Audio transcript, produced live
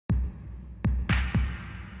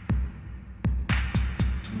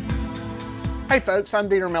Hey folks, I'm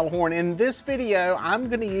Melhorn. In this video, I'm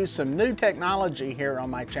going to use some new technology here on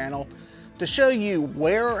my channel to show you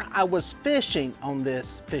where I was fishing on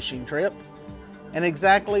this fishing trip and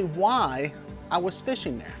exactly why I was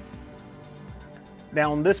fishing there.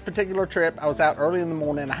 Now on this particular trip, I was out early in the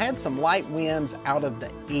morning. I had some light winds out of the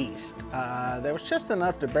east. There was just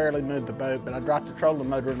enough to barely move the boat, but I dropped the trolling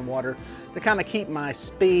motor in the water to kind of keep my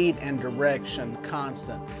speed and direction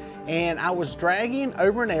constant. And I was dragging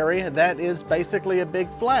over an area that is basically a big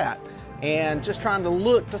flat and just trying to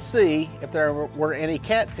look to see if there were any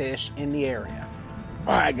catfish in the area.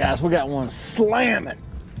 All right, guys, we got one slamming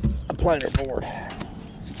a planer board.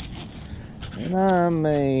 And I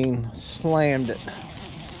mean, slammed it.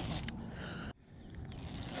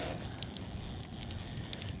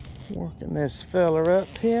 Working this feller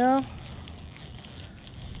up here.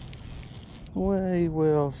 We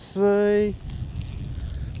will see.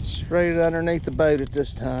 Straight underneath the boat at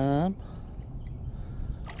this time.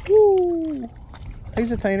 Woo!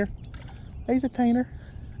 He's a tainer. He's a tainer.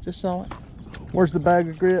 Just saw it. Where's the bag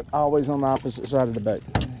of grip? Always on the opposite side of the boat.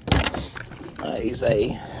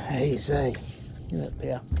 Easy. Easy. Get up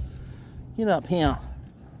here. Get up here.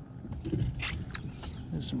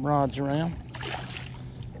 There's some rods around.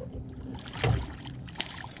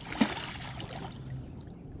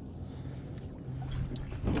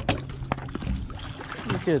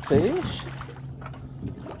 Good fish.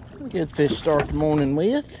 Good fish start the morning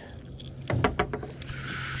with.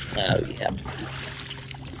 Oh yeah.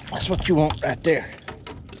 That's what you want right there.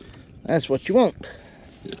 That's what you want.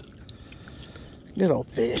 Good old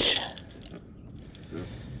fish.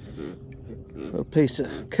 Little piece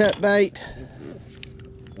of cut bait.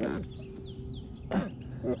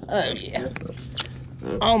 Oh yeah.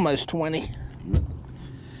 Almost 20.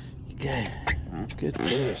 Okay. Good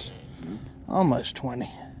fish. Almost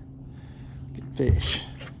 20. Good fish.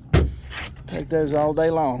 Take those all day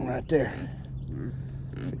long right there.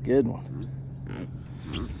 It's a good one.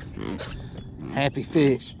 Happy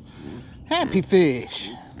fish. Happy fish.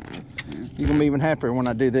 You're gonna be even happier when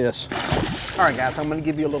I do this. All right, guys, I'm going to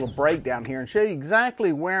give you a little breakdown here and show you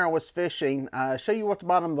exactly where I was fishing, show you what the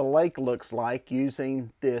bottom of the lake looks like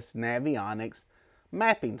using this Navionics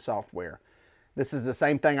mapping software. This is the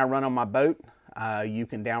same thing I run on my boat. You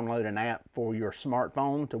can download an app for your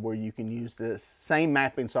smartphone to where you can use this same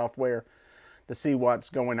mapping software to see what's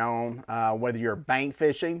going on, whether you're bank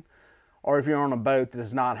fishing or if you're on a boat that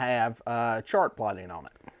does not have chart plotting on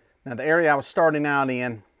it. Now the area I was starting out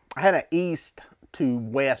in, I had an east to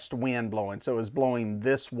west wind blowing, so it was blowing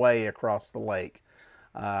this way across the lake.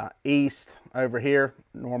 East over here,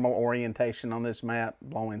 normal orientation on this map,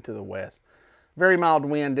 blowing to the west. Very mild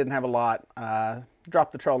wind, didn't have a lot.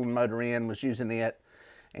 Dropped the trolling motor in, was using it,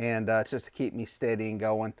 and just to keep me steady and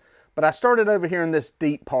going. But I started over here in this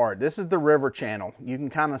deep part. This is the river channel. You can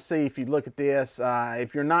kind of see if you look at this,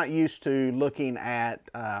 if you're not used to looking at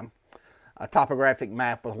a topographic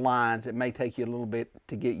map with lines, it may take you a little bit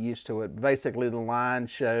to get used to it. Basically, the lines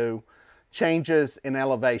show changes in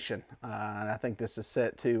elevation. And I think this is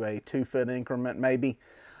set to a 2-foot increment maybe.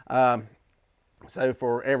 So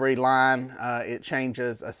for every line, it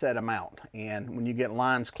changes a set amount. And when you get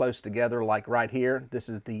lines close together, like right here, this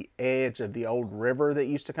is the edge of the old river that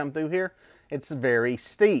used to come through here. It's very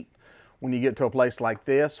steep. When you get to a place like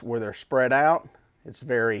this, where they're spread out, it's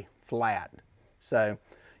very flat. So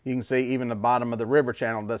you can see even the bottom of the river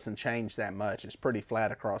channel doesn't change that much. It's pretty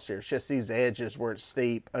flat across here. It's just these edges where it's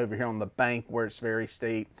steep, over here on the bank where it's very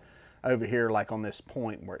steep, over here like on this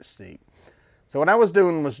point where it's steep. So what I was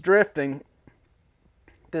doing was drifting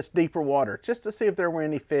this deeper water just to see if there were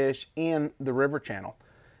any fish in the river channel.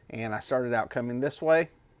 And I started out coming this way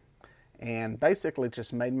and basically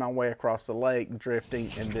just made my way across the lake drifting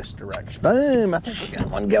in this direction. Boom, I think we got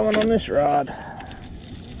one going on this rod.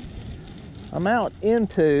 I'm out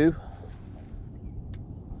into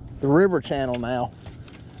the river channel now.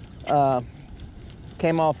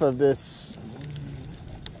 Came off of this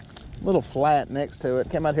little flat next to it.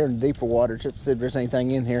 Came out here in deeper water just to see if there's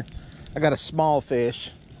anything in here. I got a small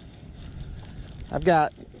fish. I've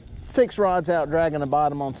got 6 rods out dragging the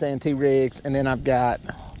bottom on Santee rigs, and then I've got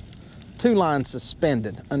 2 lines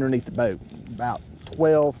suspended underneath the boat, about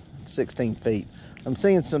 12, 16 feet. I'm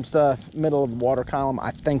seeing some stuff middle of the water column.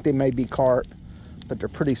 I think they may be carp, but they're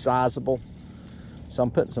pretty sizable. So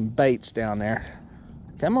I'm putting some baits down there.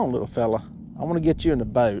 Come on, little fella. I want to get you in the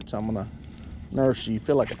boat, so I'm going to nurse you. You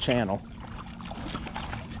feel like a channel.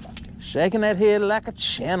 Shaking that head like a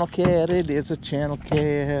channel cat. It is a channel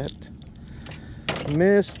cat.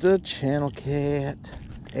 Mr. Channel Cat.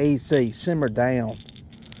 AC, simmer down.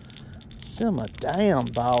 Simmer down,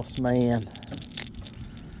 boss man.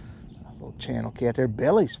 Nice little channel cat. Their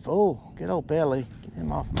belly's full. Good old belly. Get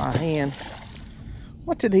him off my hand.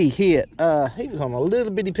 What did he hit? He was on a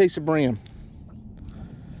little bitty piece of brim.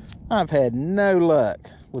 I've had no luck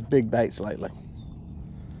with big baits lately.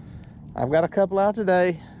 I've got a couple out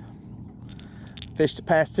today. Fished the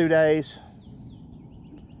past 2 days.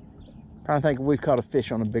 Trying to think if we've caught a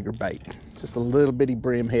fish on a bigger bait. Just a little bitty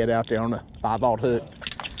brim head out there on a 5/0 hook.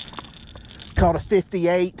 Caught a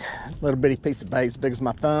 58, little bitty piece of bait as big as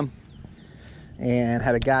my thumb. And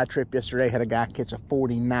had a guy trip yesterday, had a guy catch a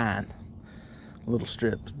 49. Little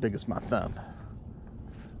strip as big as my thumb.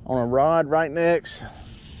 On a rod right next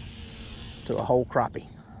to a whole crappie.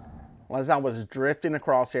 Well, as I was drifting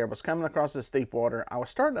across here, I was coming across this deep water. I was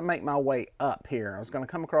starting to make my way up here. I was going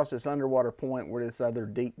to come across this underwater point where this other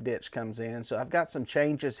deep ditch comes in. So I've got some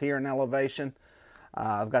changes here in elevation.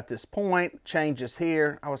 I've got this point, changes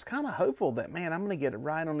here. I was kind of hopeful that, man, I'm going to get it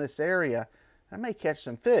right on this area. I may catch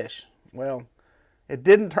some fish. Well, it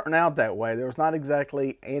didn't turn out that way. There was not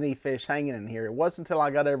exactly any fish hanging in here. It wasn't until I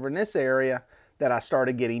got over in this area that I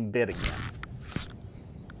started getting bit again.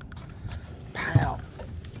 Pow.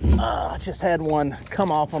 I just had one come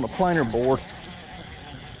off on the planer board.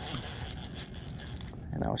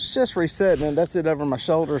 And I was just resetting it. That's it over my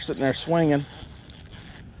shoulder, sitting there swinging.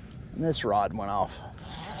 And this rod went off.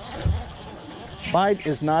 Bite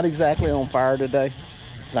is not exactly on fire today,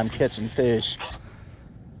 but I'm catching fish.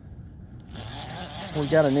 We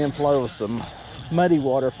got an inflow of some muddy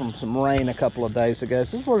water from some rain a couple of days ago.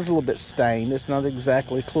 So this water's a little bit stained. It's not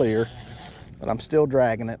exactly clear, but I'm still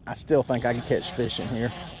dragging it. I still think I can catch fish in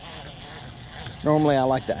here. Normally I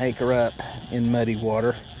like to anchor up in muddy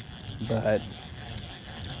water, but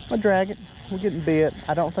I drag it. We're getting bit.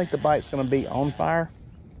 I don't think the bite's going to be on fire.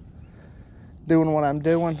 Doing what I'm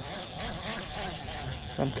doing.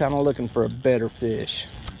 I'm kind of looking for a better fish.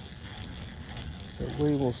 So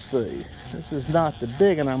we will see. This is not the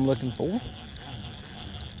big one I'm looking for,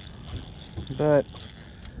 but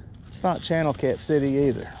it's not Channel Cat City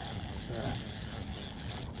either. So,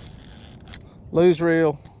 lose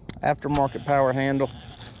reel, aftermarket power handle,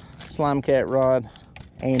 slime cat rod,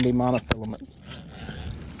 Andy monofilament.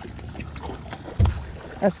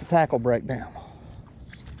 That's the tackle breakdown.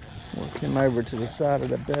 Work him over to the side of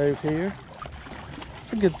the boat here.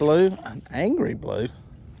 It's a good blue, an angry blue.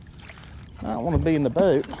 I don't want to be in the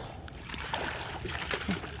boat.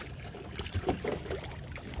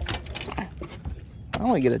 I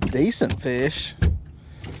only get a decent fish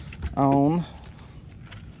on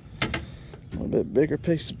a little bit bigger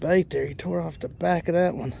piece of bait there. He tore off the back of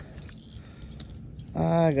that one.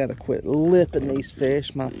 I gotta quit lipping these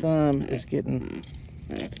fish. My thumb is getting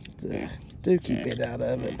the dookie bit out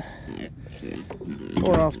of it.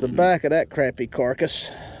 Tore off the back of that crappy carcass.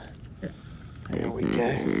 There we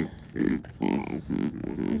go.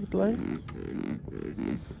 Blue.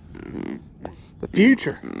 The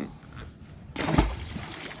future.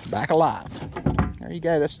 Back alive. There you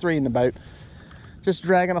go. That's 3 in the boat. Just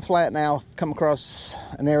dragging a flat now. Come across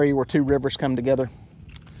an area where 2 rivers come together.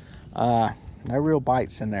 No real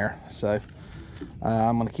bites in there. So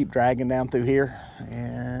I'm going to keep dragging down through here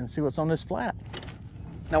and see what's on this flat.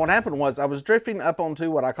 Now what happened was I was drifting up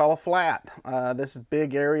onto what I call a flat. This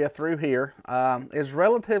big area through here is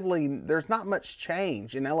relatively, there's not much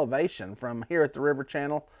change in elevation from here at the river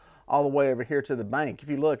channel all the way over here to the bank. If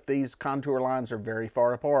you look, these contour lines are very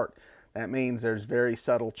far apart. That means there's very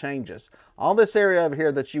subtle changes. All this area over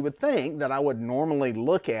here that you would think that I would normally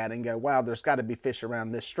look at and go, wow, there's got to be fish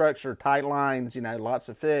around this structure, tight lines, you know, lots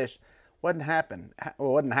of fish. Wasn't happening. It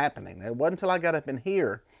wasn't until I got up in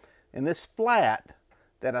here in this flat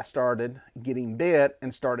that I started getting bit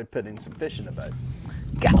and started putting some fish in the boat.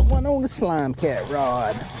 Got one on the slime cat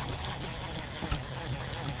rod.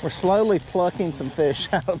 We're slowly plucking some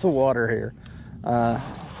fish out of the water here.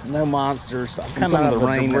 No monsters. I've come out of the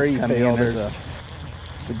rain that's come in. There's a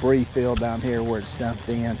debris field down here where it's dumped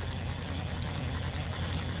in.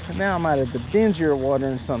 And now I'm out of the dingier water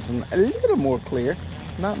and something a little more clear.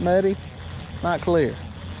 Not muddy, not clear.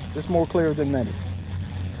 Just more clear than muddy.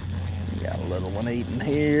 Got a little one eating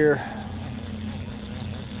here.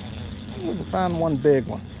 See if we can find one big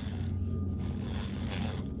one.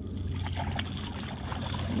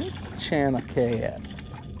 It's the Channel Cat.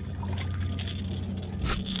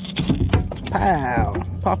 Pow!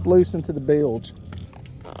 Pop loose into the bilge.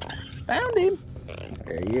 Found him.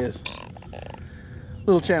 There he is.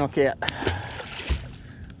 Little Channel Cat.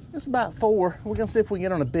 It's about 4. We're gonna see if we can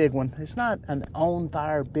get on a big one. It's not an on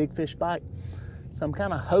fire big fish bite, so I'm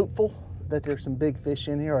kind of hopeful that there's some big fish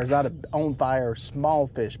in here, or is that an on fire small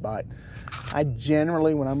fish bite. I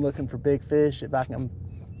generally, when I'm looking for big fish, if I can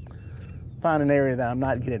find an area that I'm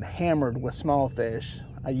not getting hammered with small fish,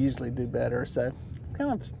 I usually do better. So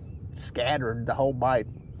kind of scattered the whole bite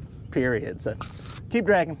period. So keep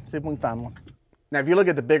dragging, see if we can find one. Now, if you look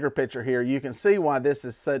at the bigger picture here, you can see why this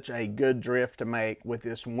is such a good drift to make with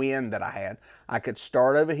this wind that I had. I could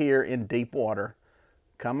start over here in deep water,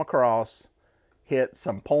 come across, hit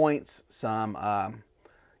some points, some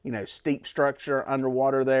steep structure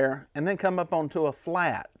underwater there, and then come up onto a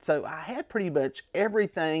flat. So I had pretty much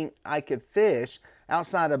everything I could fish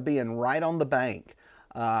outside of being right on the bank.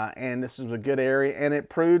 And this is a good area, and it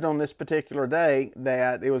proved on this particular day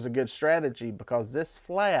that it was a good strategy because this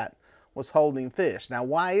flat was holding fish. Now,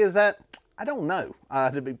 why is that? I don't know,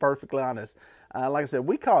 to be perfectly honest. Like I said,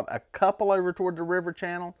 we caught a couple over toward the river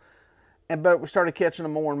channel, but we started catching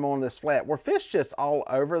them more and more on this flat. Were fish just all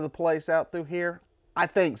over the place out through here? I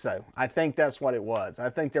think so. I think that's what it was. I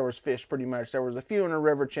think there was fish pretty much. There was a few in the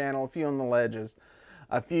river channel, a few on the ledges,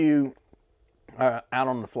 a few out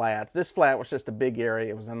on the flats. This flat was just a big area.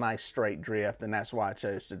 It was a nice straight drift, and that's why I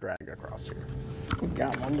chose to drag across here. We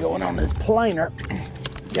got one going on this planer.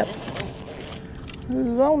 Yep. This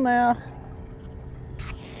is on now.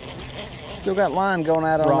 Still got line going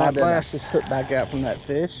out on that blast. Just hooked back out from that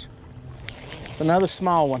fish. Another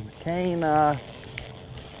small one. Can't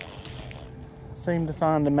seem to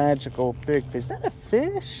find a magical big fish. Is that a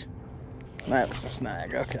fish? That was a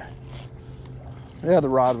snag. Okay. The other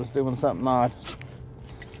rod was doing something odd.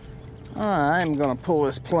 I'm going to pull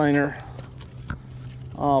this planer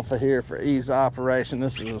off of here for ease of operation.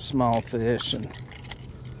 This is a small fish, and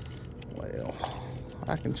well,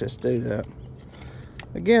 I can just do that.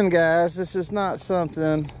 Again, guys, this is not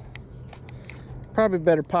something, probably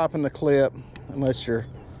better popping the clip unless you're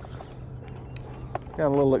got a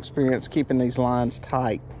little experience keeping these lines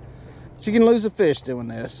tight. But you can lose a fish doing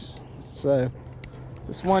this. So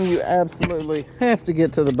this one you absolutely have to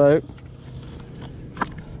get to the boat.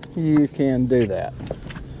 You can do that,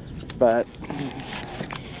 but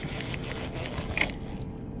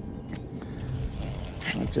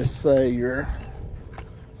I'll just say you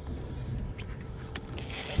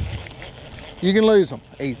can lose them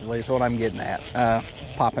easily is what I'm getting at.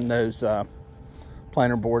 Popping those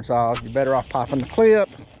planer boards off. You're better off popping the clip,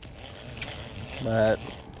 but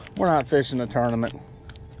we're not fishing a tournament.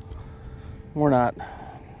 It's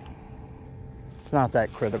not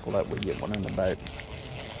that critical that we get one in the boat.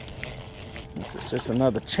 This is just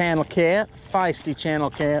another channel cat, feisty channel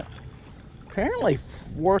cat. Apparently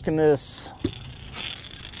working this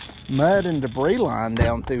mud and debris line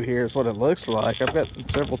down through here is what it looks like. I've got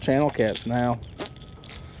several channel cats now.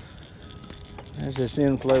 There's this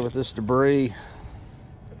inflow with this debris.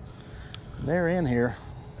 They're in here.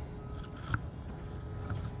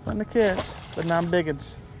 Fun to catch, but not big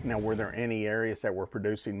ones. Now, were there any areas that were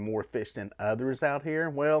producing more fish than others out here?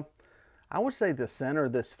 Well, I would say the center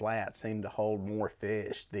of this flat seemed to hold more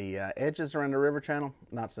fish. The edges around the river channel,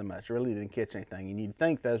 not so much. Really didn't catch anything. And you'd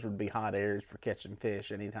think those would be hot areas for catching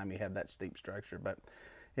fish anytime you have that steep structure. But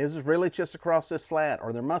it was really just across this flat.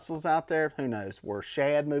 Are there mussels out there? Who knows? Were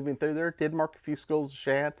shad moving through there? Did mark a few schools of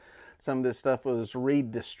shad. Some of this stuff was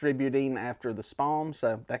redistributing after the spawn,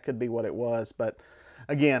 so that could be what it was. But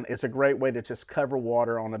again, it's a great way to just cover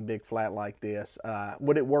water on a big flat like this.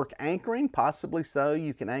 Would it work anchoring? Possibly so.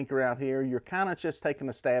 You can anchor out here. You're kind of just taking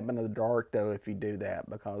a stab into the dark, though, if you do that,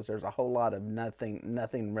 because there's a whole lot of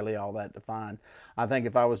nothing really all that defined. I think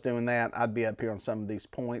if I was doing that, I'd be up here on some of these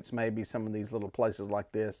points, maybe some of these little places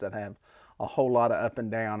like this that have a whole lot of up and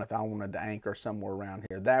down if I wanted to anchor somewhere around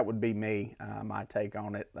here. That would be me, my take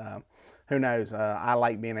on it. Who knows? I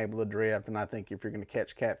like being able to drift, and I think if you're going to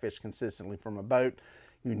catch catfish consistently from a boat,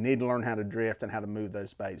 you need to learn how to drift and how to move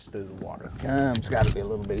those baits through the water. It's got to be a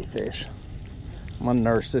little bitty fish. I'm going to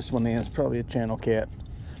nurse this one in. It's probably a channel cat.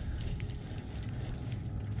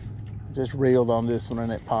 Just reeled on this one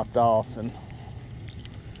and it popped off, and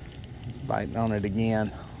biting on it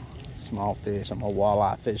again. Small fish. I'm going to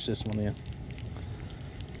walleye fish this one in.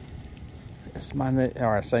 It's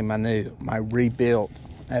my rebuilt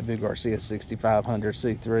Abu Garcia 6500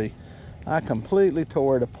 C3. I completely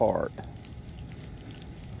tore it apart.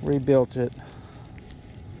 Rebuilt it,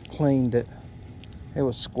 cleaned it. It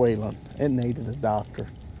was squealing. It needed a doctor.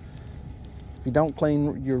 If you don't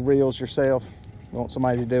clean your reels yourself, you want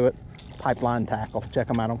somebody to do it, Pipeline Tackle. Check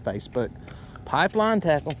them out on Facebook. Pipeline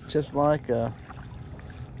Tackle, just like a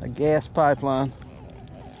gas pipeline.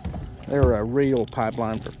 They're a real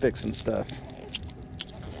pipeline for fixing stuff.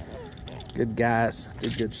 Good guys, do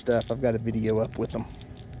good stuff. I've got a video up with them.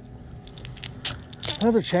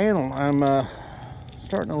 Another channel, I'm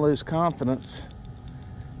starting to lose confidence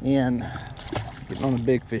in getting on the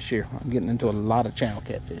big fish here. I'm getting into a lot of channel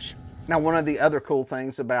catfish. Now, one of the other cool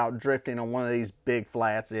things about drifting on one of these big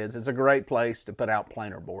flats is it's a great place to put out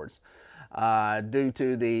planer boards. Due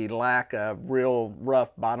to the lack of real rough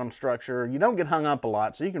bottom structure, you don't get hung up a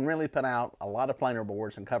lot, so you can really put out a lot of planer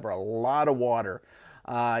boards and cover a lot of water.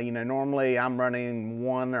 You know, normally I'm running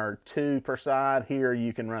 1 or 2 per side. Here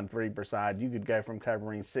you can run 3 per side. You could go from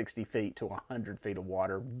covering 60 feet to 100 feet of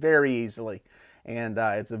water very easily. And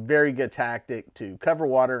it's a very good tactic to cover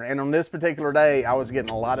water. And on this particular day, I was getting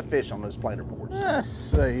a lot of fish on those planer boards. Let's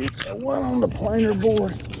see, so one on the planer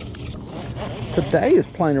board. Today is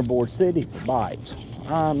planer board city for bites.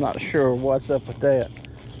 I'm not sure what's up with that.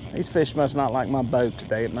 These fish must not like my boat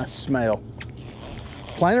today. It must smell.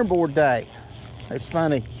 Planer board day. It's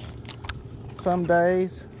funny. Some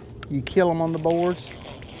days you kill them on the boards.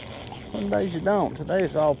 Some days you don't. Today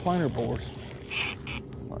it's all planer boards.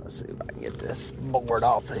 Let's see if I can get this board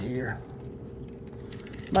off of here.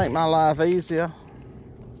 Make my life easier.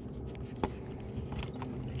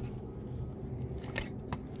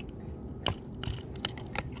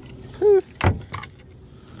 Poof.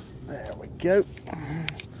 There we go.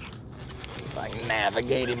 See if I can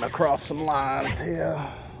navigate him across some lines here.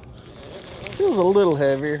 Feels a little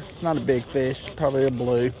heavier. It's not a big fish, probably a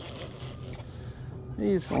blue.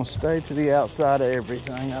 He's gonna stay to the outside of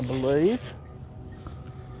everything, I believe.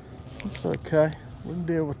 It's okay, we can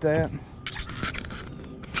deal with that.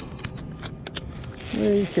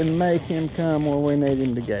 We can make him come where we need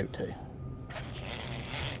him to go to.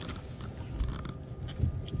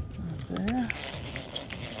 Right there.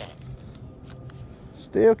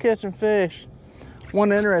 Still catching fish.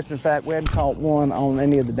 One interesting fact, we hadn't caught one on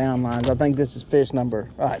any of the down lines. I think this is fish number,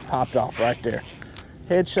 all right, popped off right there.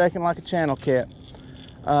 Head shaking like a channel cat.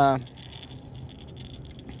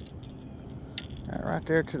 Right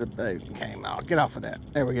there to the boat and came out. Get off of that.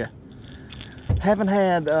 There we go. Haven't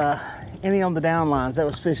had any on the down lines. That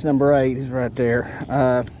was fish number 8. He's right there.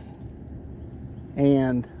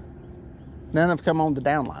 And none have come on the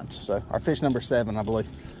down lines. So our fish number 7, I believe.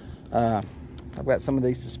 I've got some of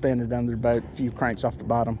these suspended under the boat. A few cranks off the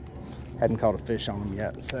bottom. Hadn't caught a fish on them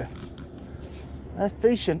yet. So that's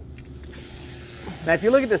fishing. Now, if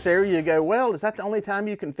you look at this area, you go, well, is that the only time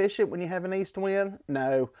you can fish it when you have an east wind?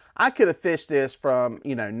 No. I could have fished this from,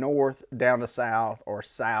 you know, north down to south or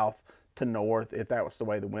south to north if that was the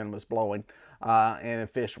way the wind was blowing and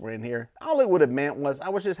if fish were in here. All it would have meant was I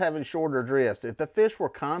was just having shorter drifts. If the fish were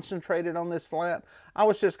concentrated on this flat, I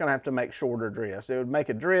was just going to have to make shorter drifts. It would make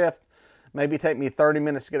a drift, maybe take me 30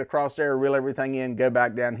 minutes to get across there, reel everything in, go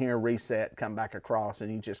back down here, reset, come back across,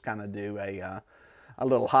 and you just kind of do a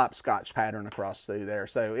little hopscotch pattern across through there.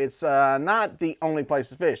 So it's not the only place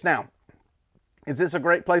to fish. Now, is this a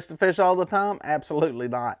great place to fish all the time? Absolutely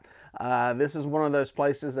not. This is one of those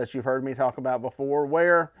places that you've heard me talk about before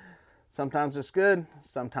where sometimes it's good,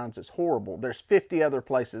 sometimes it's horrible. There's 50 other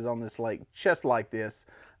places on this lake just like this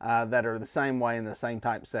that are the same way and the same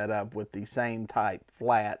type setup with the same type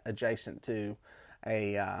flat adjacent to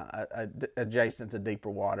adjacent to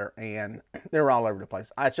deeper water, and they're all over the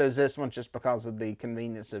place. I chose this one just because of the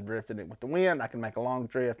convenience of drifting it with the wind. I can make a long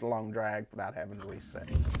drift, a long drag without having to reset.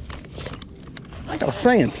 Like I was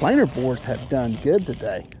saying, planer boards have done good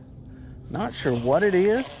today. Not sure what it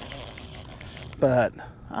is, but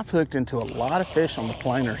I've hooked into a lot of fish on the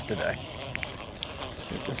planers today. Let's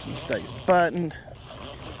see if this one stays buttoned.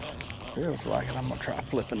 Feels like it. I'm gonna try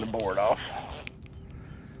flipping the board off.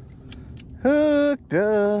 Hooked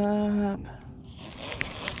up.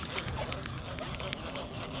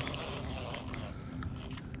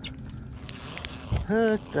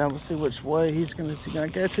 Hooked up. Let's see which way he's gonna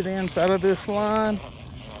go to the inside of this line.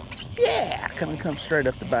 Yeah, gonna come straight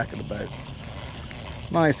up the back of the boat.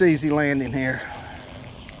 Nice easy landing here.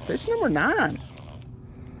 Fish number 9.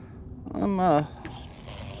 I'm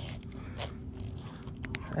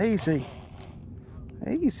easy.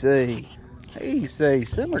 Easy,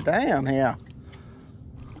 simmer down here.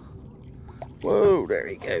 Whoa, there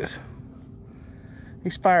he goes.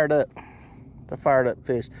 He's fired up. It's a fired up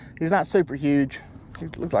fish. He's not super huge. He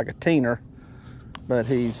looks like a teener, but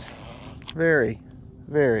he's very,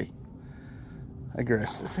 very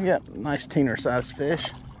aggressive. Yep, nice teener sized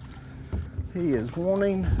fish. He is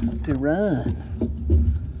wanting to run.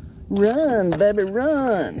 Run, baby,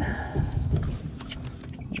 run.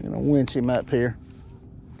 I'm gonna winch him up here.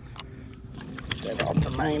 Get off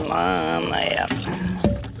the main line there.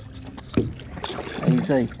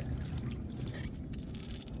 Easy.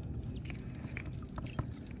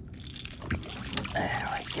 There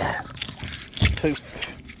we go.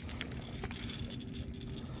 Poof.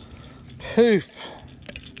 Poof.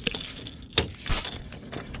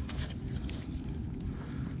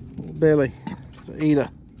 Little belly. It's an eater.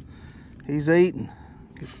 He's eating.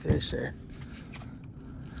 Good fish there.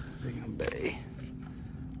 What's he gonna be?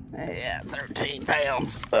 Yeah, 13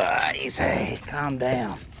 pounds. Easy. Calm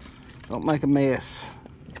down. Don't make a mess.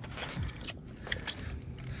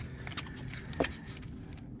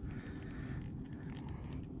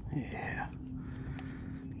 Yeah.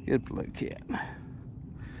 Good blue cat.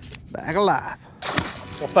 Back alive.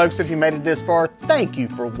 Well, folks, if you made it this far, thank you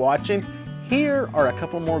for watching. Here are a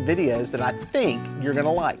couple more videos that I think you're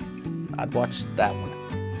gonna like. I'd watch that one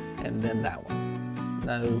and then that one.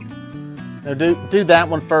 No, do that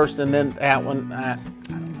one first and then that one. I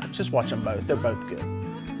don't know. Just watch them both. They're both good.